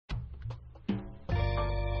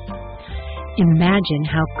Imagine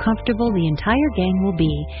how comfortable the entire gang will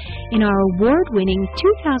be in our award-winning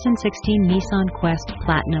 2016 Nissan Quest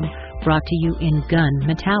Platinum, brought to you in gun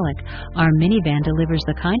metallic. Our minivan delivers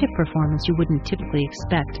the kind of performance you wouldn't typically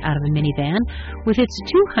expect out of a minivan with its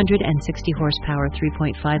 260 horsepower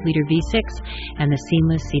 3.5-liter V6 and the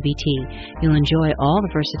seamless CVT. You'll enjoy all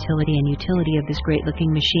the versatility and utility of this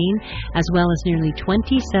great-looking machine, as well as nearly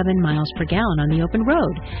 27 miles per gallon on the open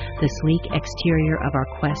road. The sleek exterior of our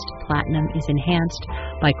Quest Platinum is enhanced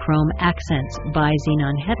by chrome accents,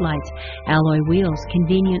 bi-xenon headlights, alloy wheels,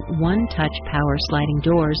 convenient one-touch power sliding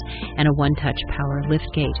doors, and a one-touch power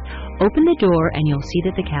liftgate. Open the door and you'll see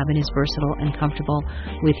that the cabin is versatile and comfortable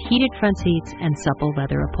with heated front seats and supple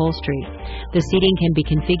leather upholstery. The seating can be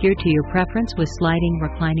configured to your preference with sliding,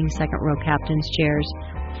 reclining second-row captain's chairs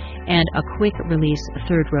and a quick-release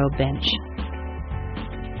third-row bench.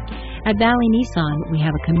 At Valley Nissan, we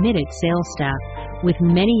have a committed sales staff with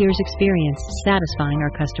many years' experience satisfying our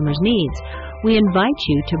customers' needs. We invite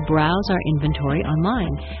you to browse our inventory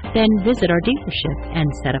online, then visit our dealership and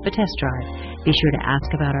set up a test drive. Be sure to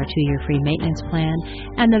ask about our 2-year free maintenance plan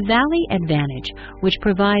and the Valley Advantage, which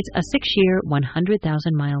provides a 6-year,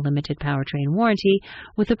 100,000-mile limited powertrain warranty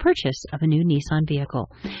with the purchase of a new Nissan vehicle.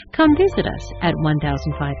 Come visit us at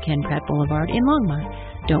 1005 Ken Pratt Blvd in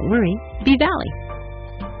Longmont. Don't worry, be Valley.